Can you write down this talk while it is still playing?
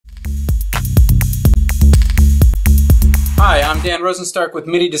Dan Rosenstark with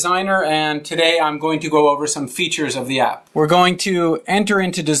MIDI Designer, and today I'm going to go over some features of the app. We're going to enter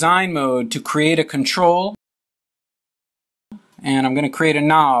into design mode to create a control, and I'm going to create a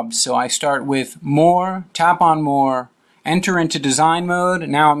knob. So I start with More, tap on More, enter into design mode.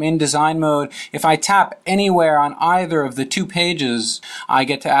 Now I'm in design mode. If I tap anywhere on either of the two pages, I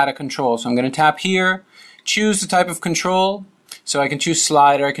get to add a control. So I'm going to tap here, choose the type of control. So I can choose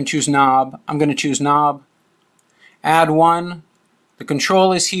slider, I can choose knob. I'm going to choose knob. Add one. The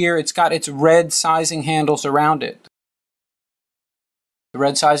control is here. It's got its red sizing handles around it. The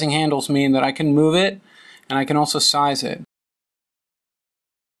red sizing handles mean that I can move it and I can also size it.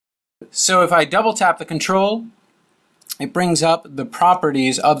 So if I double tap the control, it brings up the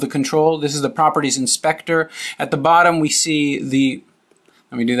properties of the control. This is the properties inspector. At the bottom we see the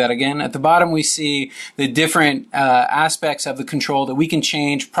Let me do that again. At the bottom we see the different aspects of the control that we can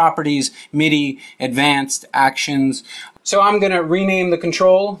change: properties, MIDI, advanced, actions. So I'm going to rename the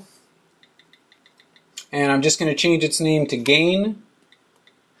control, and I'm just going to change its name to gain.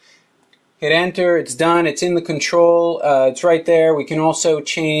 Hit enter, it's done, it's in the control, it's right there. We can also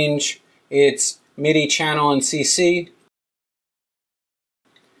change its MIDI channel and CC.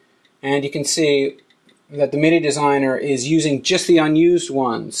 And you can see that the MIDI Designer is using just the unused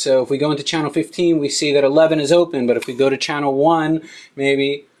one. So if we go into channel 15, we see that 11 is open, but if we go to channel 1,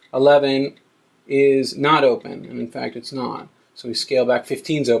 maybe 11 is not open, and in fact it's not. So we scale back,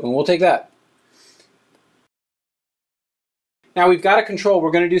 15 is open. We'll take that. Now we've got a control.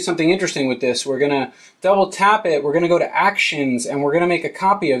 We're going to do something interesting with this. We're going to double tap it, we're going to go to actions, and we're going to make a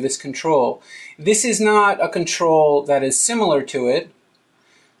copy of this control. This is not a control that is similar to it.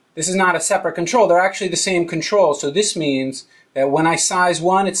 This is not a separate control. They're actually the same control. So this means that when I size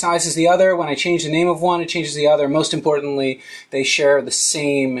one, it sizes the other. When I change the name of one, it changes the other. Most importantly, they share the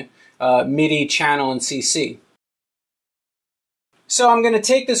same MIDI channel and CC. So I'm going to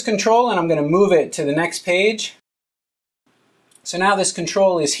take this control and I'm going to move it to the next page. So now this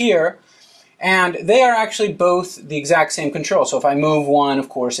control is here, and they are actually both the exact same control. So if I move one, of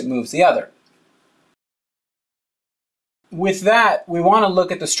course, it moves the other. With that, we want to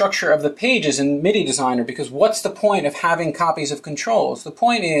look at the structure of the pages in MIDI Designer, because what's the point of having copies of controls? The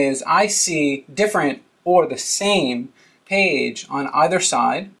point is I see different or the same page on either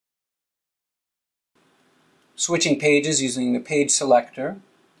side, switching pages using the page selector.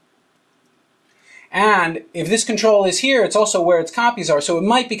 And if this control is here, it's also where its copies are. So it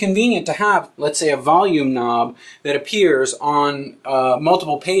might be convenient to have, let's say, a volume knob that appears on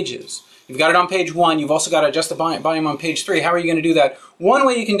multiple pages. You've got it on page 1, you've also got to adjust the volume on page 3. How are you going to do that? One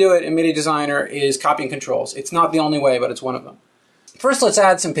way you can do it in MIDI Designer is copying controls. It's not the only way, but it's one of them. First, let's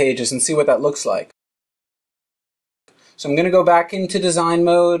add some pages and see what that looks like. So I'm going to go back into design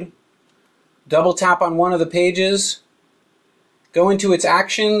mode, double tap on one of the pages, go into its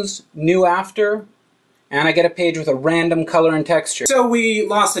actions, new after, and I get a page with a random color and texture. So we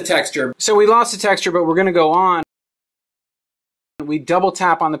lost the texture. but we're going to go on. We double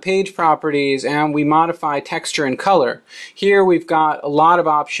tap on the page properties and we modify texture and color. Here we've got a lot of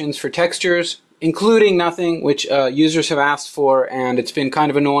options for textures, including nothing, which users have asked for, and it's been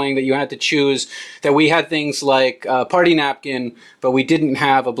kind of annoying that you had to choose, that we had things like party napkin, but we didn't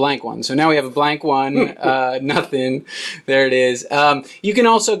have a blank one. So now we have a blank one, nothing. There it is. You can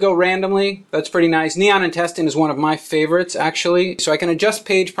also go randomly. That's pretty nice. Neon Intestine is one of my favorites, actually. So I can adjust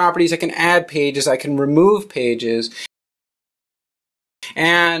page properties, I can add pages, I can remove pages.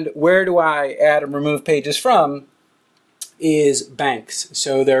 And where do I add and remove pages from is banks.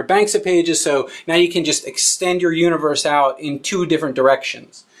 So there are banks of pages, so now you can just extend your universe out in two different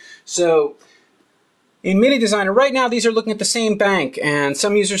directions. So in MIDI Designer right now, these are looking at the same bank, and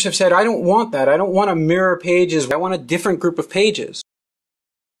some users have said, I don't want that. I don't want to mirror pages. I want a different group of pages.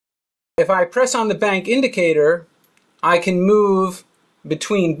 If I press on the bank indicator, I can move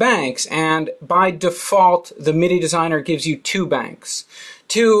between banks, and by default the MIDI Designer gives you 2 banks.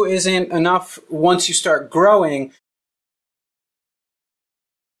 2 isn't enough once you start growing.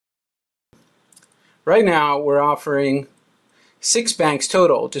 Right now we're offering 6 banks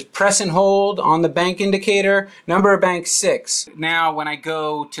total. Just press and hold on the bank indicator, number of banks 6. Now when I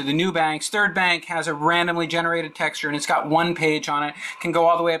go to the new banks, third bank has a randomly generated texture and it's got 1 page on it. Can go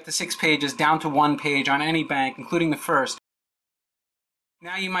all the way up to 6 pages, down to 1 page on any bank, including the first.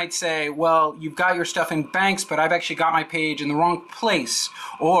 Now you might say, well, you've got your stuff in banks, but I've actually got my page in the wrong place,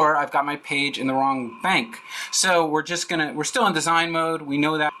 or I've got my page in the wrong bank. So we're still in design mode. We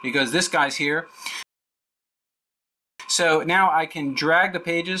know that because this guy's here. So now I can drag the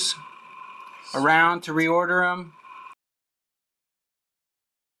pages around to reorder them.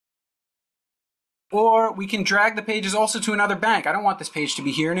 Or we can drag the pages also to another bank. I don't want this page to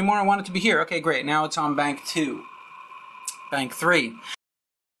be here anymore. I want it to be here. Okay, great. Now it's on bank 2. Bank 3.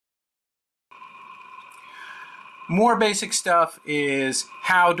 More basic stuff is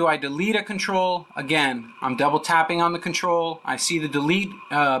how do I delete a control? Again, I'm double tapping on the control. I see the delete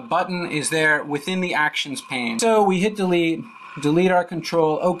button is there within the actions pane. So we hit delete. Delete our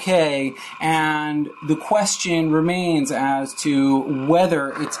control, okay, and the question remains as to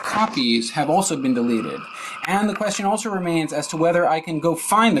whether its copies have also been deleted. And the question also remains as to whether I can go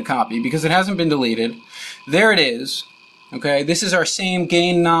find the copy, because it hasn't been deleted. There it is. Okay, this is our same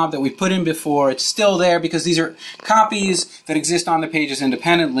gain knob that we put in before. It's still there because these are copies that exist on the pages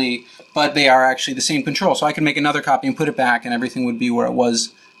independently, but they are actually the same control. So I can make another copy and put it back, and everything would be where it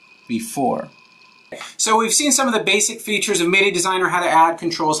was before. So we've seen some of the basic features of MIDI Designer, how to add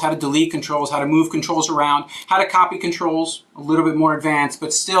controls, how to delete controls, how to move controls around, how to copy controls, a little bit more advanced,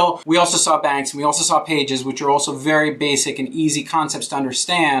 but still we also saw banks and we also saw pages, which are also very basic and easy concepts to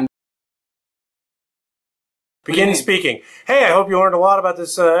understand. Beginning speaking. Hey, I hope you learned a lot about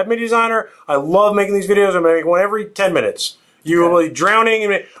this MIDI Designer. I love making these videos. I'm making one every 10 minutes. You will be drowning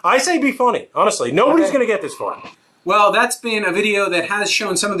in it. I say be funny, honestly. Nobody's going to get this far. Well, that's been a video that has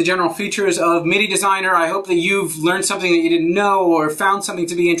shown some of the general features of MIDI Designer. I hope that you've learned something that you didn't know or found something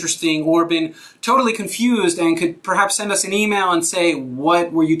to be interesting or been totally confused and could perhaps send us an email and say,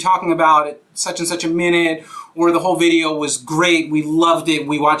 what were you talking about at such and such a minute? Or the whole video was great, we loved it,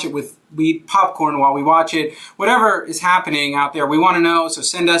 we eat popcorn while we watch it. Whatever is happening out there, we want to know, so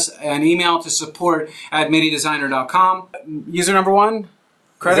send us an email to support@mididesigner.com. User number 1,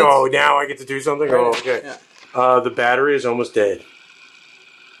 credits? Oh, now I get to do something? Oh, okay. Yeah. The battery is almost dead.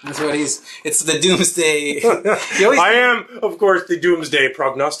 That's what it's the doomsday. I am, of course, the doomsday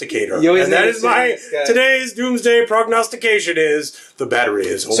prognosticator. And that is today's doomsday prognostication is the battery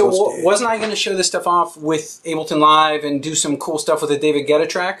is almost dead. Wasn't I going to show this stuff off with Ableton Live and do some cool stuff with the David Guetta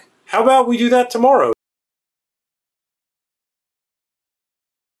track? How about we do that tomorrow?